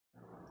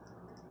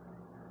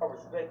I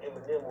respect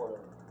Eminem on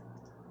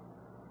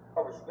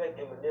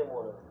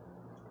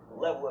a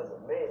level as a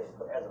man,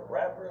 but as a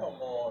rapper,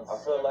 come on, I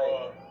feel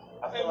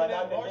like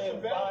I can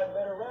name 5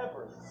 better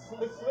rappers.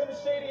 The Slim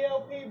Shady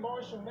LP,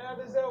 Marshall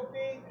Mathers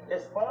LP,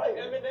 It's fire.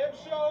 Eminem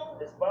show.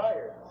 It's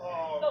fire.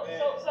 Oh man.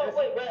 So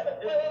wait.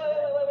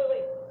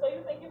 So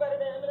you think you better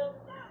than Eminem?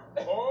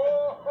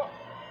 Oh,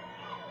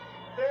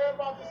 they're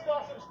about to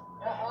start some.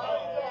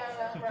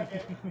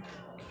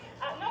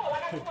 No,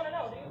 like I just want to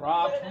know.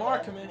 Rob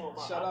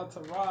Markman, shout out to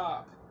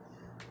Rob.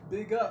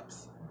 Big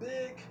ups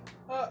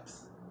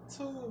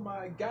to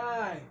my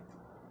guy,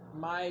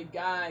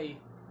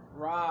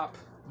 Rob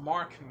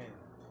Markman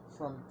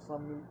from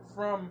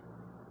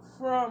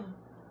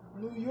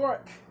New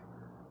York,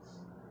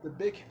 the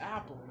Big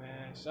Apple,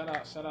 man.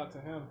 Shout out to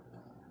him.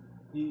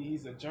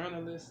 He's a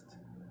journalist,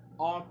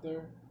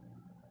 author,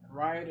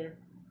 writer,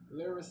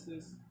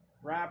 lyricist,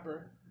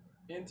 rapper,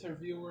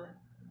 interviewer.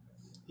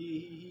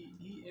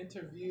 He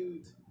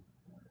interviewed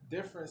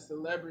different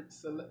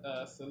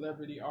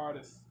celebrity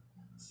artists,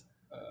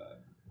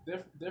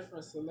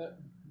 different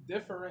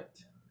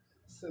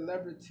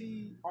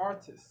celebrity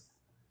artists.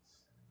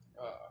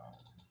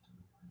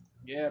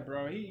 Yeah,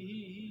 bro.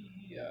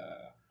 He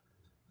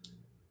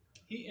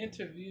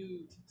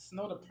interviewed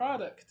Snow the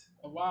Product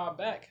a while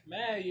back,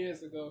 mad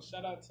years ago.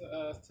 Shout out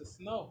to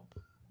Snow.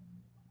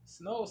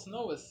 Snow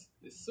is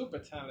super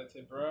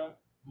talented, bro.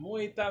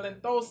 Muy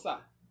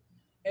talentosa.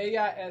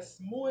 Ella es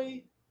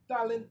muy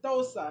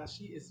talentosa.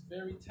 She is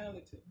very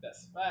talented.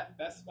 That's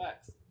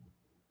facts.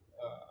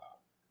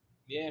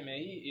 Yeah,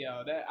 man.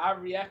 I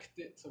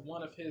reacted to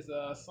one of his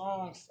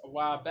songs a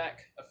while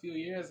back, a few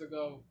years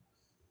ago.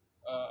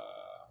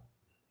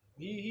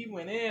 He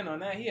went in on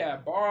that. He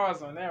had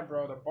bars on that,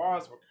 bro. The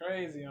bars were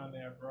crazy on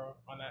there, bro.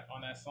 On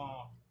that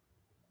song,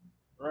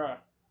 bro.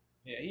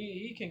 Yeah,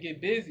 he can get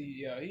busy.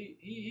 Yeah,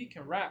 he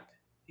can rap.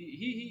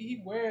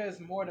 He wears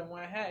more than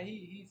one hat.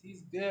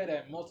 He's good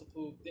at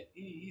multiple.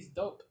 He's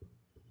dope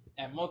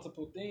at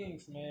multiple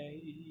things, man.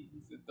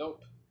 He's a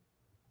dope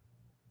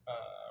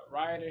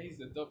writer.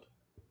 He's a dope.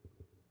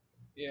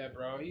 Yeah,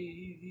 bro.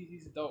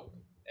 He's dope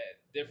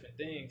at different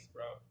things,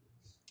 bro.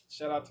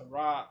 Shout out to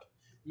Rob.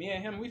 Me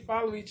and him, we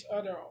follow each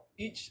other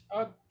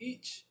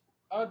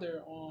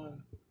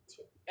on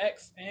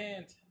X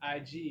and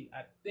IG.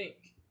 I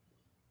think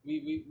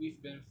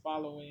we've been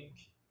following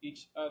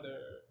each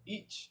other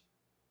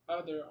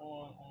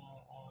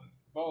on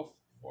both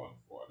for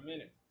a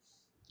minute.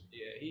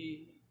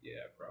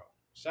 Yeah, bro.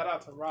 Shout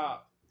out to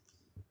Rob.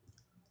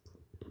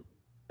 Wait.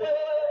 So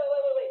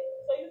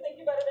you think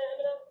you better than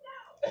Eminem?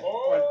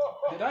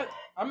 Oh. Did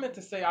I meant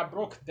to say I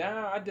broke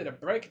down. I did a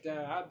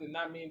breakdown. I did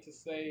not mean to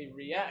say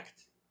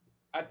react.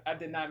 I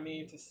did not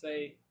mean to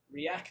say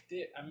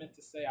reacted. I meant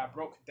to say I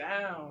broke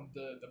down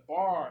the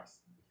bars.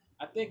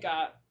 I think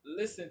I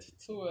listened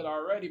to it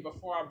already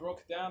before I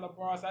broke down the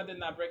bars. I did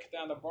not break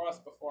down the bars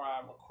before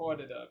I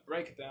recorded a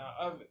breakdown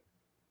of it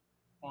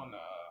on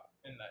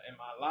in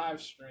my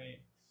live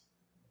stream.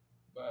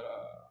 But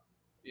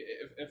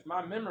if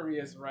my memory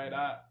is right,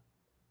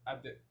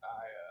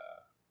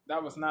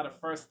 that was not a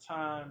first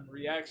time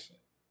reaction.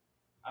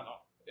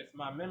 If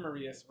my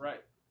memory is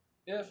right.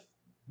 If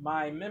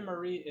my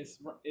memory is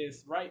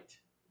right,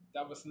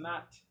 that was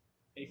not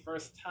a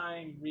first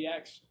time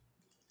reaction.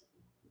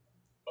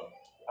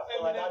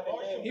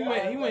 He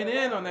went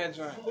in on that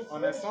joint,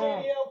 on that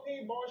song.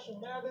 LP, Marshall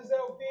Mathers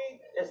LP,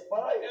 It's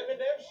fire.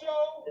 Eminem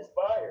show. It's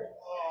fire.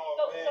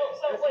 So wait.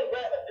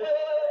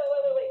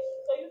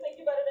 So you think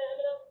you better than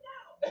Eminem?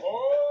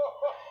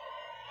 Oh,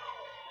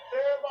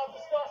 they're about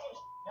to start some.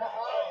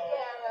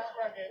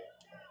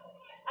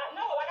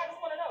 No, like I just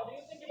want to know. Do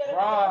you think you better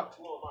Rob. than Eminem?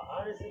 You want my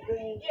honest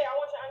opinion? Yeah, I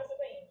want your honest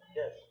opinion.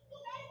 Yes.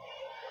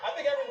 I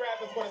think every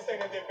rapper's going to say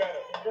that they're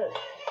better. Yes.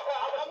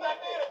 I'm not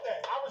mad at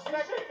that. I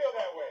respect you feel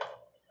that way.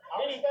 I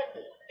respect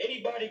it.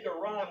 Anybody can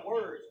rhyme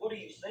words. What are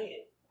you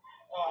saying?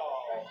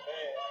 Oh man.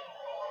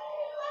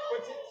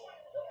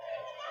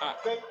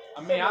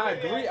 I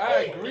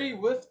agree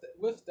with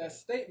that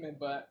statement,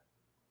 but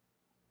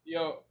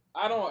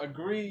I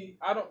agree.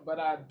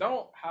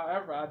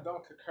 However, I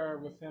don't concur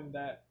with him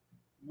that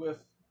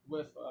with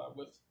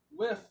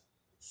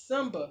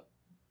Symba,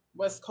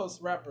 West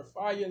Coast rapper,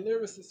 fire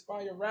lyricist,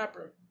 fire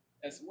rapper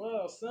as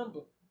well,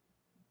 Symba.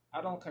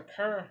 I don't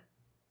concur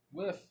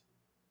with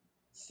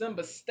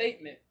Symba's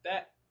statement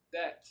that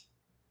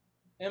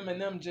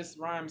Eminem just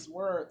rhymes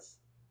words.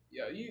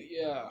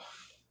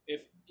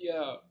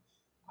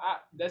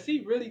 Does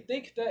he really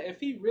think that? If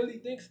he really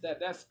thinks that,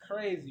 that's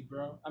crazy,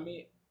 bro. I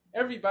mean,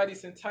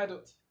 everybody's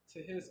entitled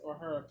to his or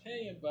her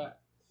opinion,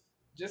 but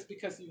just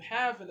because you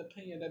have an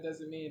opinion, that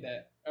doesn't mean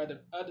that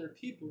other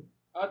people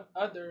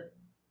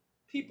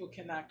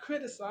cannot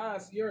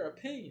criticize your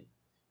opinion.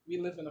 We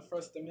live in a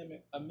First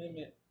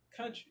Amendment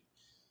country.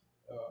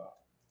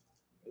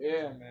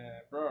 Yeah,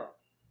 man, bro.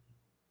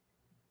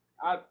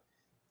 I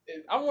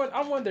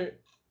wonder,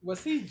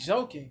 was he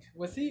joking?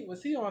 Was he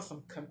on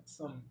some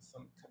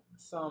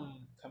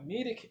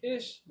comedic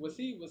ish? Was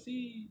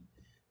he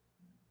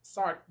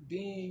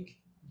being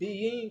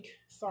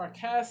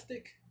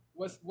sarcastic?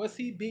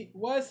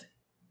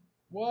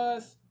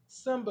 was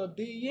Symba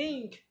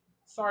being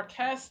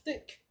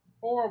sarcastic,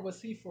 or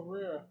was he for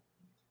real,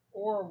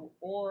 or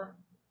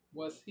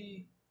was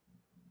he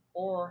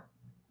or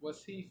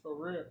was he for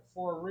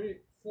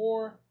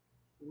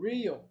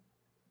real?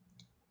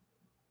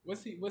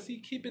 Was he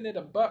keeping it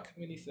a buck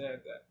when he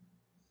said that,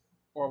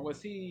 or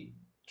was he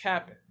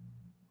capping,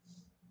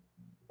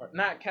 or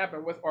not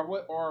capping?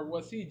 Or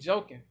was he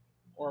joking,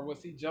 or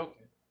was he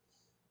joking?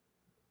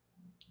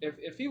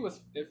 If he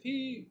was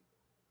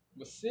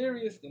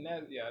serious, then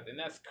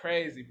that's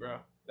crazy, bro.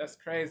 That's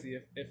crazy.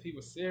 If he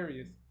was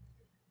serious,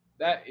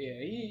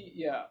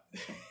 yeah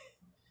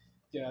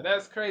yeah,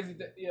 that's crazy.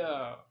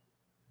 Yeah,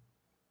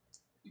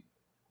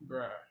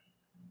 bro,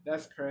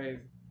 that's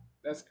crazy.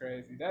 That's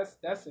crazy.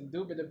 That's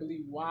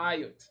indubitably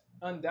wild,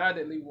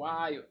 undoubtedly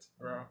wild,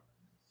 bro.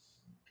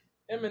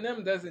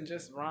 Eminem doesn't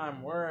just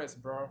rhyme words,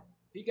 bro.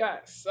 He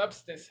got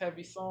substance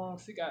heavy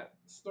songs. He got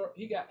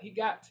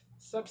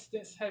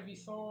substance heavy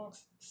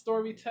songs,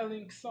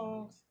 storytelling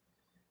songs.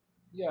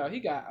 Yeah, he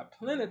got a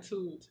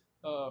plenitude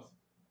of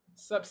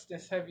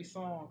substance heavy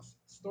songs,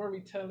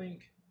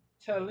 storytelling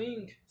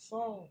telling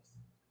songs,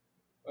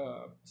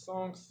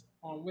 songs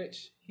on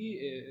which he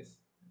is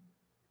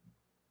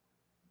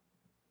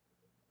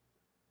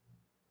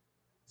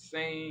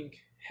saying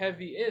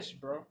heavy-ish,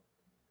 bro.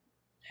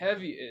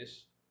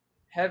 Heavy-ish.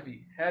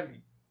 Heavy.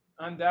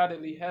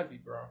 Undoubtedly heavy,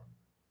 bro.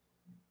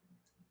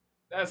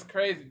 That's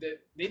crazy. Did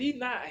he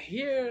not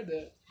hear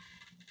did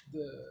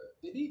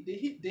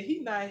he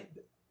not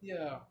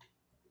yeah.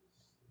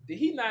 Did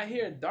he not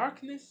hear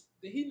darkness?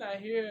 Did he not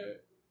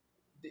hear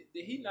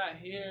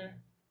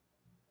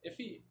if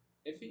he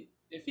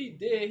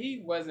did,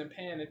 he wasn't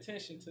paying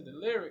attention to the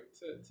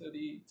to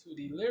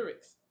the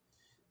lyrics.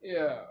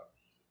 Yeah.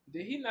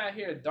 Did he not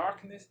hear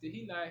darkness? Did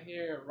he not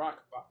hear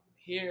rock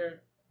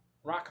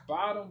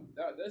bottom?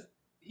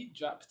 He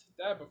dropped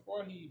that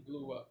before he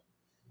blew up.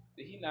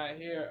 Did he not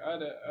hear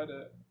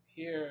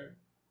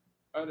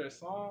other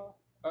song,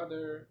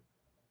 other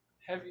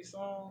heavy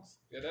songs?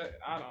 Yeah,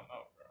 I don't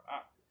know, bro.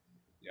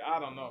 I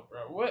don't know,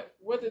 bro. What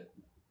did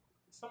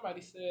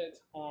somebody said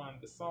on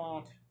the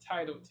song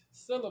titled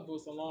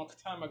 "Syllables" a long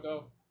time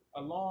ago?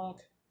 A long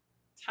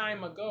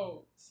time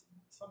ago.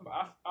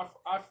 Somebody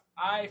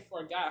I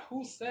forgot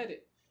who said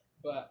it,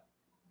 but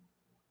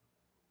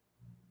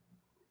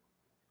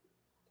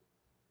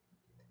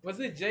was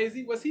it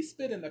Jay-Z? Was he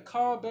spitting a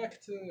callback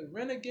to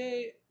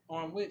Renegade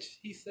on which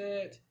he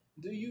said,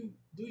 "Do you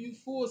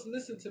fools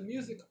listen to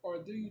music, or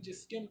do you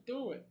just skim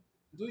through it?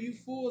 Do you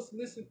fools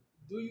listen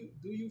do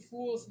you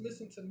fools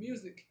listen to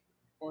music,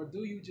 or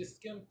do you just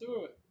skim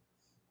through it?"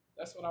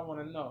 That's what I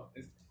want to know.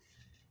 Is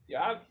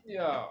yeah,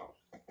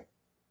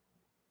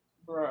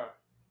 bruh.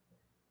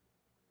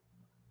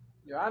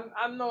 Yeah,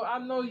 I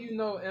know you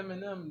know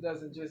Eminem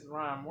doesn't just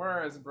rhyme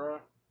words,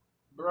 bruh.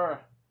 Bruh.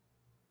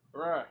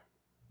 Bruh.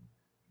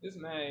 This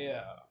man,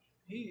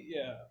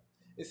 yeah.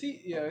 Is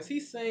he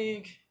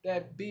saying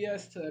that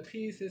BS to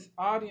appease his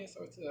audience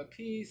or to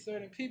appease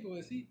certain people?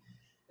 Is he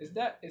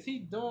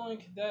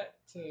doing that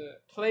to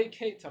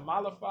placate, to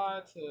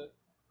mollify, to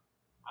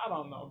I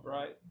don't know,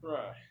 bruh.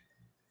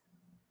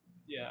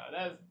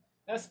 Yeah,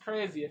 that's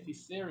crazy if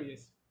he's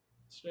serious.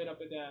 Straight up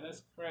and down,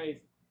 that's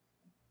crazy.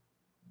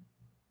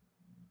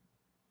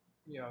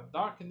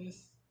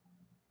 Darkness,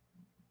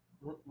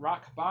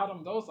 rock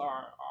bottom, those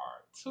are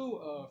two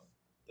of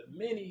the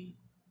many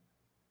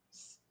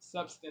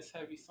substance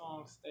heavy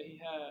songs that he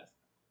has.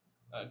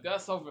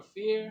 Gus Over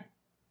Fear,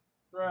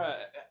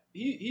 bruh.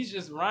 He's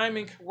just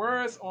rhyming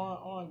words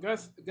on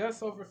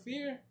Gus Over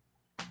Fear.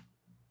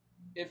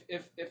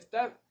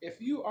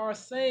 If you are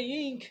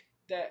saying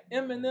that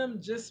Eminem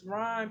just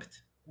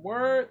rhymed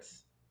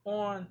words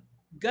on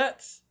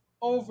Guts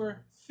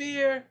Over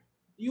Fear,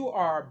 you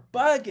are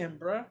bugging,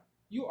 bruh.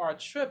 You are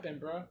tripping,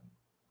 bruh.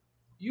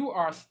 You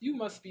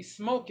must be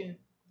smoking.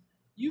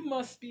 You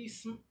must be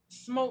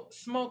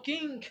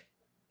smoking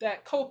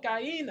that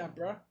cocaine,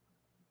 bruh.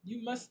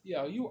 You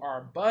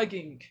are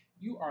bugging.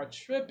 You are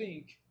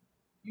tripping.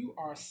 You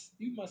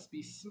must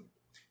be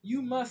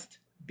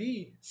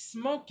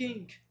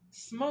smoking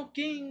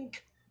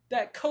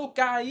that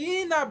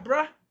cocaine,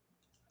 bruh.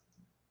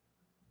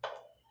 I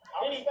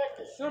respect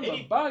it.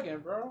 Symba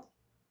bugging, bro.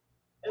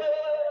 Wait.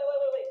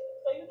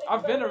 So you think I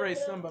you better venerate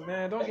than Eminem? Symba,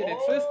 man. Don't get it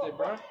twisted,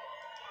 bro.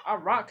 I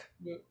rock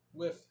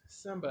with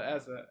Symba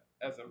as a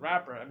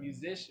rapper, a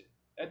musician.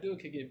 That dude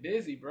can get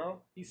busy,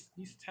 bro. He's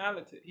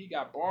talented. He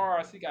got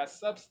bars. He got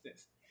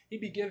substance. He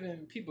be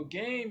giving people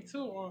game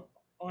too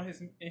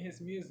in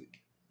his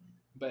music.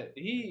 But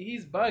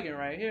he's bugging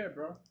right here,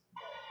 bro.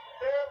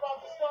 They're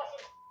about to start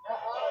some.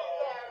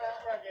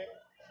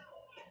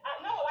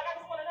 No, like I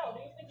just want to know. Do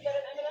you think you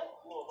better than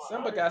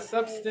Eminem? Symba got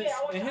substance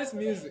in his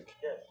music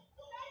Yes.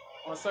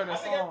 on certain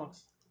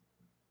songs.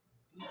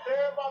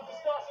 They're about to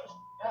start some.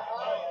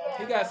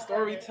 He got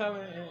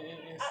storytelling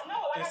in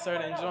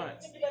certain I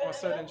joints. think you better On than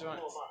certain Eminem?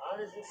 joints. My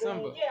honest opinion.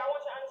 Symba. Yeah, I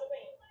want your honest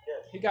opinion.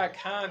 He got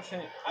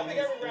content I in think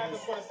his, every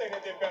rapper's going to say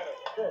that they're better.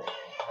 Yes.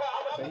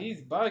 but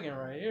he's bugging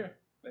right here.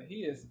 But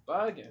he is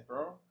bugging,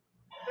 bro.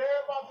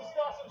 They're about to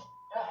start some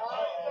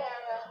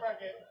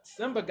record.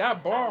 Symba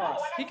got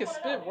bars. He can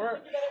spit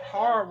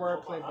hard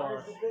wordplay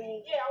bars. Yeah,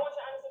 I want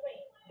your honest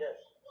opinion. Yes.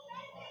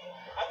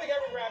 I think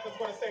every rapper's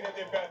gonna say that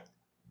they're better.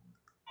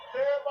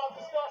 They're about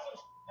to start some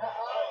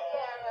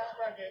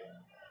record.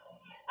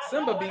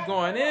 Symba be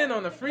going in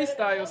on the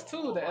freestyles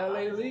too. The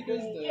LA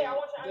Leaguers, the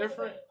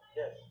different.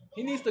 Yes.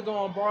 He needs to go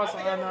on bars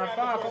on I-95.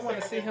 I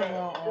want to see him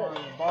on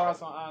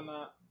bars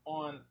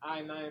on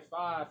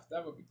I-95.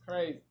 That would be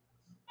crazy.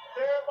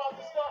 They're about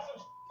to start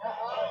some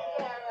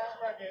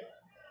record.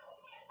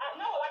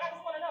 No, like I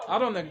just want to know. I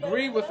don't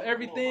agree with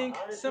everything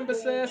Symba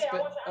says,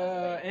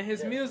 but in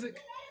his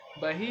music,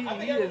 but he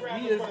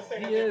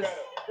is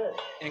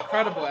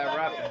incredible at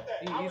rapping.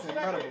 He's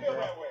incredible,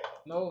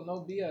 bro.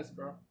 No BS,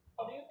 bro.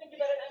 Oh, do you think you're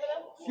better than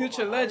Eminem?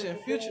 Future legend,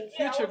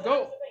 future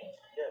GOAT.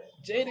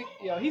 Jada,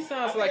 yo, he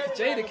sounds like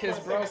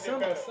Jadakiss, bro.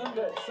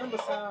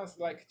 Symba sounds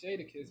like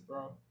Jadakiss,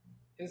 bro.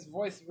 His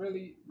voice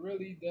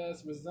really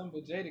does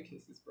resemble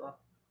Jadakiss's, bro.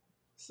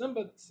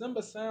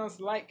 Symba sounds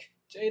like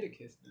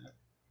Jadakiss, man.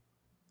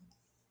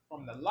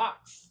 From the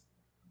Locks.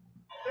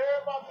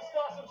 They're about to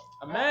start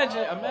some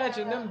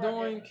Imagine them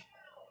doing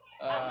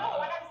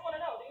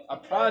a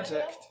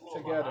project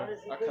together,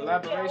 a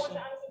collaboration.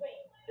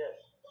 Yes.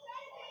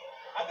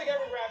 I think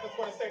every rapper's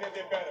gonna say that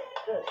they're better.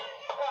 Yes.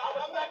 I'm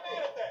not mad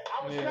at that. I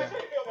respect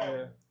you feel that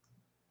way.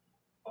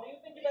 Do you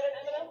think you're better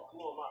than Eminem? You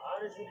want my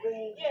honest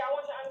opinion? Yeah, I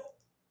want your honest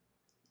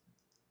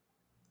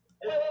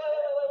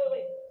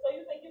Wait. So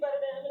you think you're better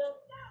than Eminem?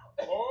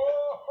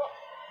 Oh,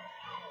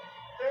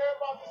 they're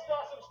about to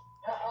start some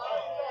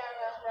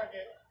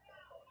record.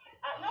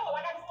 No,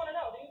 like I just want to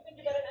know. Do you think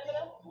you're better than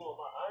Eminem? You want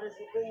my honest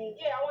opinion?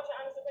 Yeah, I want your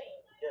honest opinion.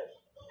 Yes.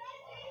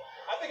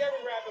 I think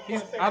every rapper's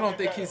gonna say I don't that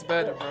think they're he's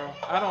better, bro.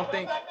 I don't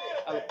think. I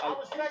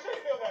respect you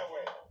feel that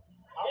way.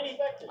 I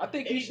respect it. I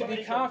think you should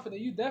be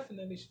confident. You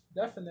definitely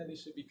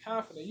should be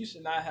confident. You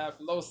should not have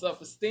low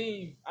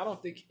self-esteem. I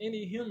don't think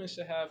any human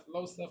should have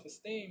low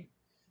self-esteem.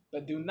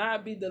 But do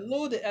not be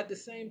deluded at the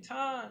same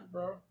time,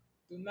 bro.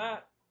 Do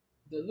not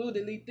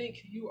deludedly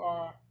think you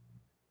are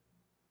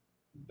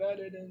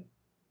better than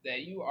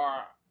that. You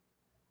are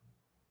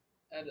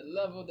at a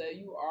level that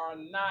you are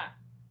not,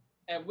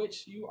 at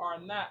which you are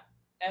not,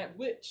 at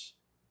which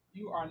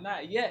you are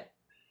not yet.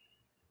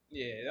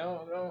 Yeah,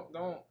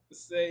 don't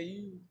say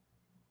you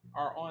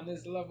are on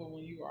this level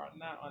when you are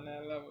not on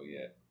that level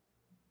yet.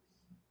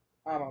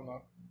 I don't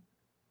know.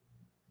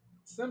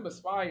 Symba's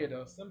fire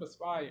though. Symba's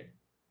fire.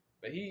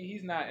 But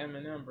he's not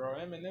Eminem, bro.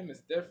 Eminem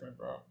is different,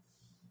 bro.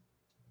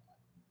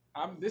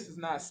 This is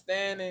not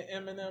standing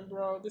Eminem,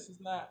 bro. This is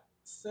not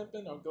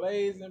simping or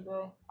glazing,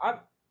 bro. I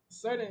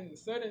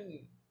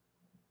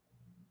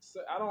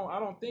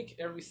don't think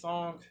every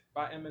song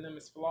by Eminem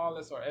is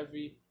flawless or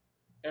every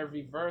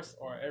verse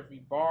or every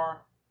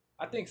bar.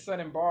 I think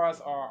certain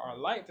bars are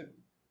light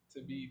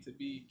to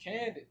be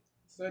candid.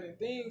 Certain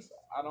things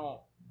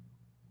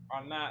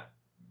are not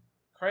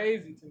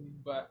crazy to me,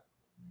 but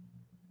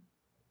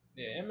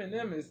yeah,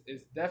 Eminem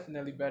is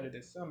definitely better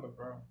than Symba,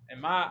 bro.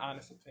 In my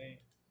honest opinion,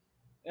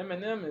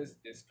 Eminem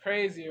is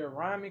crazier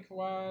rhyming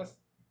wise,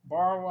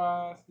 bar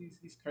wise.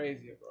 He's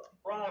crazier, bro.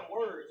 Rhyme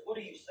words. What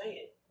are you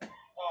saying?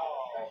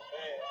 Oh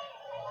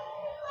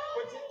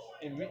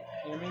man.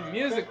 I mean,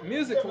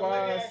 music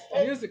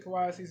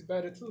wise, he's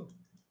better too.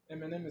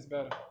 Eminem is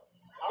better.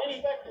 I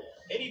respect it.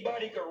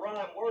 Anybody can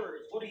rhyme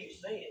words. What are you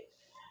saying?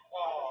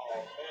 Oh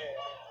man.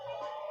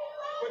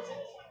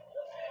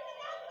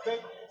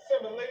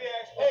 Symba, lady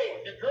asked. Hey,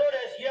 the girl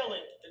that's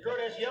yelling.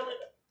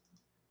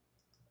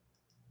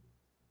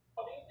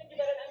 Oh, do you think you're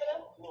better than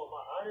Eminem? You want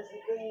my honest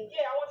opinion?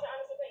 Yeah, I want your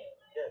honest opinion.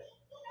 Yes.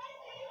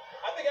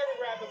 I think every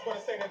rapper's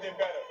gonna say that they're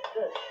better.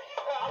 Yes.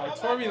 Like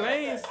Tory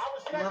Lanez,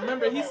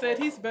 remember he said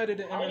he's better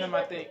than Eminem.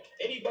 I think.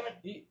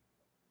 Anybody?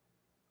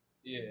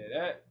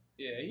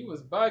 He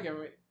was bugging.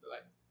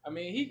 Like, I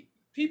mean,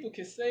 people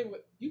can say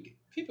what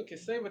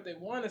they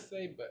want to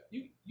say, but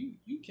you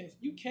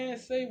can't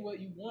say what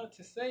you want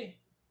to say.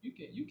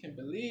 You can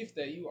believe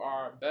that you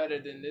are better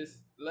than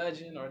this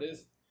legend or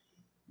this,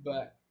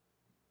 but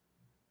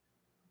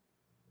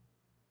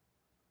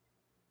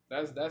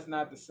that's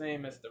not the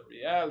same as the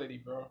reality,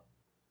 bro.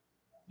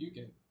 You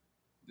can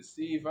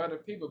deceive other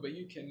people, but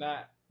you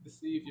cannot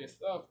deceive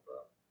yourself,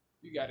 bro.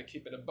 You got to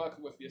keep it a buck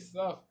with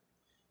yourself.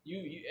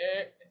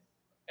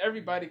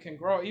 Everybody can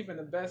grow. Even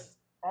the best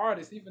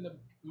artists, even the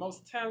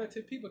most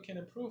talented people can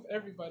improve.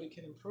 Everybody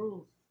can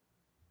improve.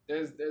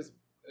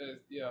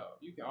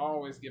 You can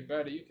always get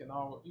better. You can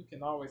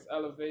always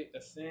elevate,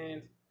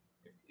 ascend.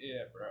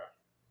 Yeah, bro.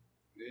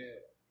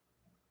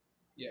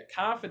 Yeah.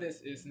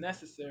 Confidence is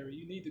necessary.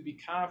 You need to be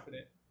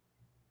confident.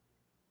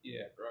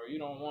 Yeah, bro. You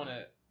don't want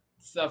to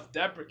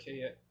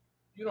self-deprecate.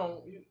 You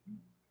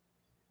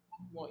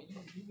want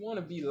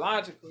to be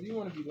logical. You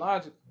want to be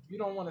logical. You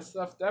don't want to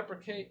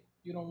self-deprecate.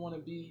 You don't want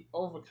to be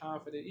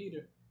overconfident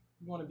either.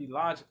 You want to be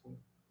logical.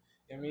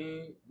 I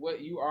mean, what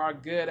you are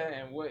good at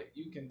and what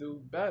you can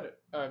do better,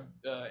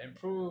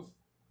 improve.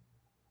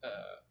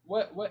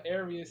 What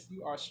areas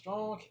you are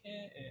strong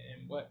in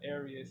and what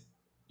areas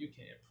you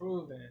can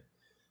improve in.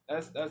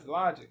 That's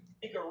logic.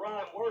 He can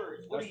rhyme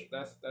words.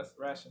 That's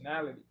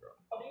rationality, bro.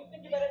 Do you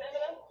think you're better than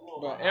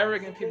Eminem? But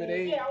arrogant people,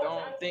 they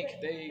don't think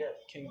they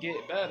can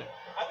get better.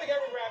 I think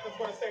every rapper's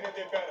gonna say that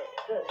they're better.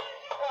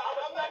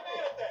 I'm not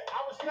mad at that. I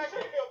respect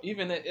it.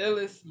 Even the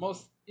illest,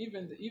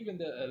 even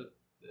the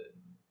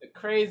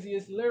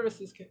craziest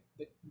lyricists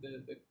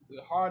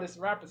the hardest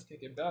rappers can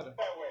get better.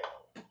 That way.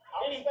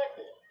 I respect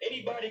it.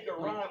 Anybody can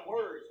rhyme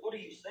words. What are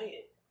you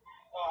saying?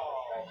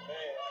 Oh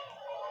man.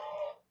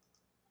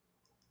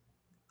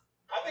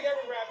 I think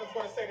every rapper's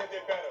gonna say that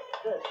they're better.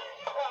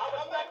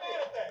 I'm not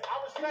mad at that.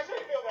 I respect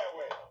it. Feel that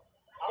way.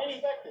 I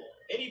respect it.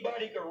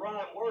 Anybody can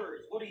rhyme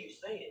words. What are you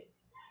saying?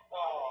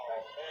 Oh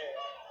man.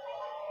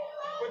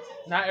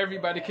 Not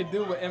everybody can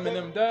do what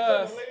Eminem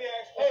does.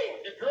 Hey,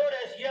 the girl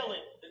that's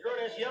yelling,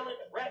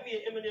 rap me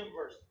an Eminem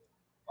verse.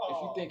 If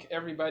you think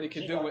everybody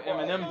can do what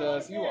Eminem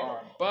does, you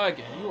are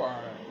bugging. You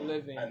are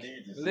living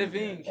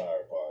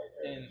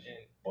in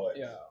but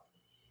yeah.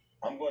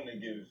 I'm going to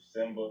give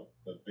Symba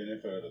the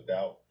benefit of the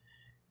doubt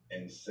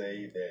and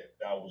say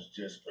that was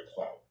just for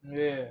clout.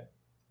 Yeah.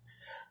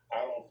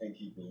 I don't think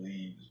he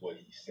believes what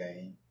he's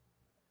saying.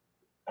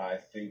 I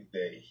think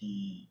that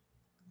he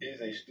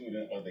is a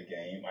student of the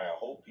game. I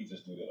hope he's a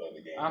student of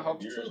the game. I hope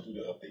if you're too. a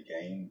student of the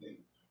game, then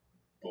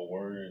the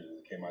word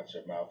that came out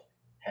your mouth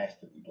has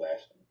to be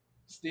blasphemy.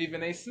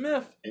 Stephen A.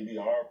 Smith. It'd be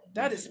hard.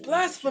 That is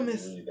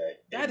blasphemous. Really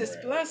that is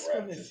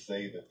blasphemous. To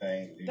say the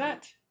things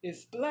that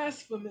is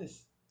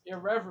blasphemous.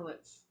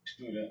 Irreverence.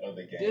 Student of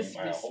the game.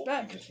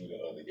 Disrespect.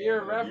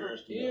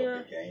 Irreverent.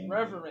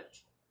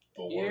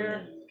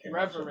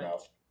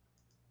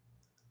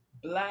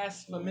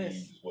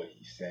 Blasphemous. What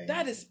he's saying.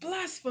 That is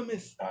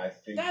blasphemous. I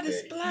think that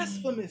is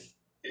blasphemous.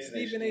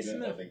 Stephen A.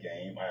 Smith. Of the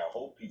game. I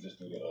hope he's a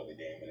student of the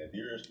game. And if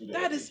you're a student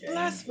that of is the game,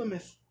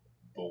 blasphemous.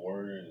 The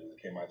word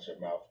that came out your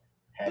mouth.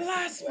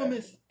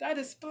 Blasphemous. That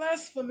is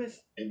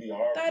blasphemous. It'd be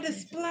hard. That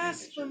is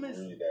blasphemous.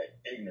 Really that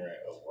ignorant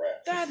of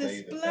rap. That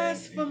is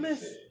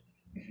blasphemous.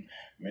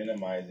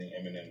 Minimizing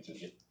Eminem to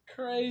get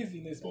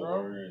craziness, the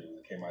bro. word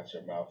that came out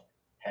your mouth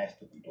has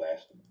to be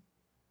blasphemy.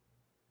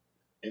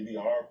 It'd be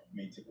hard for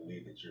me to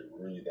believe that you're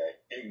really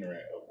that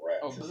ignorant of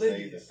rap to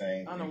say the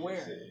things unaware. You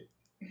just said.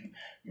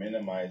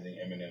 Minimizing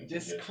Eminem to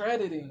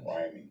discrediting just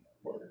rhyming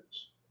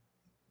words.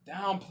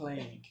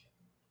 Downplaying.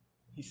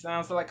 He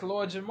sounds like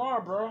Lord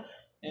Jamar, bro.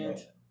 And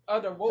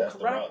other woke that's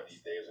the rappers. Route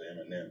these days with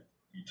Eminem.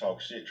 You talk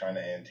shit trying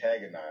to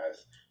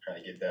antagonize,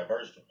 trying to get that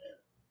verse from him.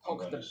 I'm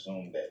going to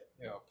assume that.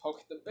 Yo,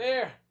 poke the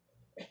bear.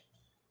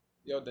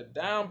 Yo, the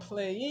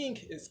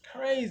downplaying is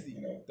crazy.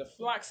 You know, the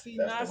Floxy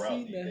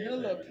Nasi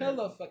Nahilla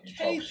Pillar for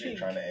Kating.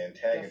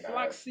 The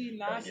Floxy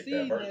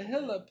Nasi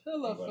Nahilla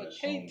Pillar for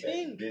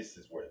Kating. This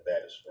is where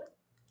that is from.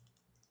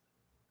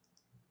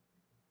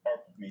 Hard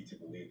for me to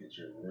believe that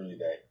you're really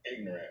that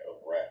ignorant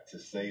of rap to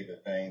say the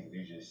things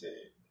you just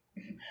said.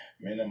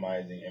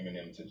 Minimizing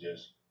Eminem to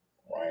just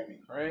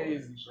rhyming.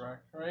 Crazy, bro.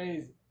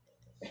 Crazy.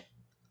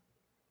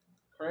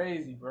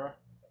 Crazy, bro.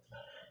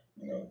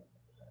 You know,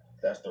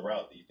 that's the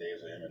route these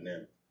days with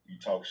Eminem. You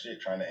talk shit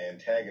trying to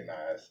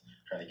antagonize,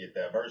 trying to get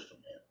that verse from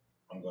him.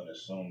 I'm going to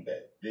assume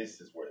that this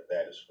is where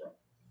that is from.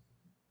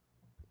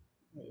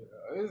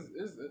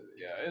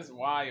 Yeah, it's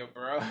wild,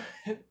 bro.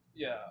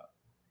 Yeah.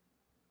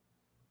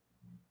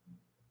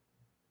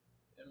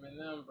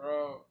 Eminem,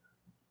 bro.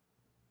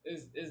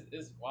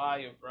 It's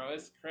wild, bro.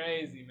 It's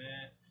crazy,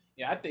 man.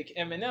 Yeah, I think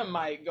Eminem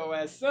might go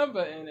as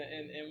Symba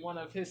in one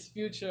of his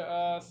future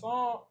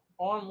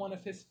on one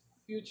of his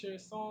future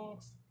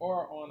songs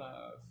or on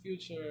a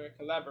future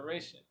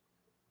collaboration.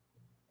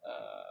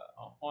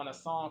 On a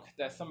song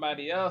that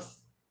somebody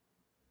else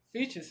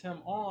features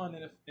him on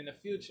in the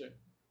future.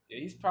 Yeah,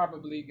 he's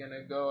probably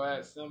gonna go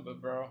at Symba,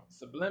 bro,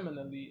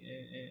 subliminally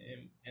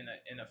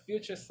in a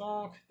future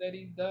song that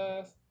he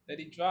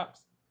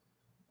drops.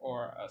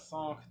 Or a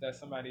song that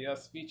somebody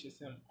else features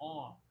him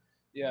on.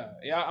 Yeah,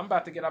 I'm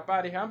about to get up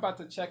out of here. I'm about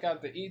to check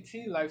out the ET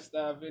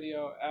lifestyle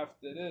video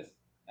after this.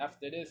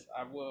 After this,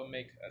 I will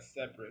make a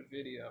separate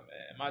video,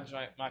 man. My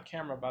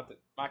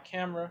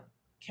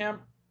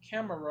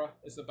camera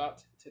is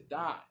about to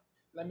die.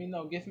 Let me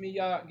know. Give me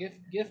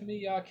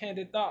y'all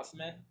candid thoughts,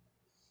 man.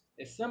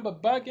 Is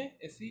Symba bugging?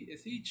 Is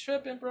he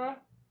tripping, bro?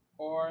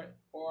 Or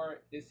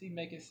is he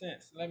making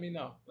sense? Let me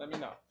know.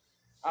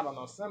 I don't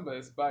know. Symba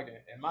is bugging.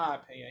 In my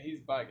opinion,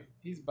 he's bugging.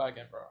 He's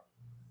bugging, bro.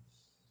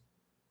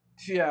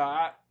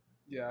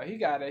 Yeah, he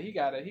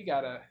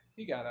gotta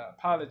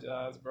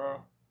apologize,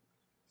 bro,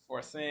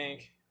 for saying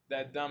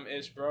that dumb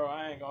ish, bro.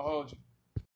 I ain't gonna hold you.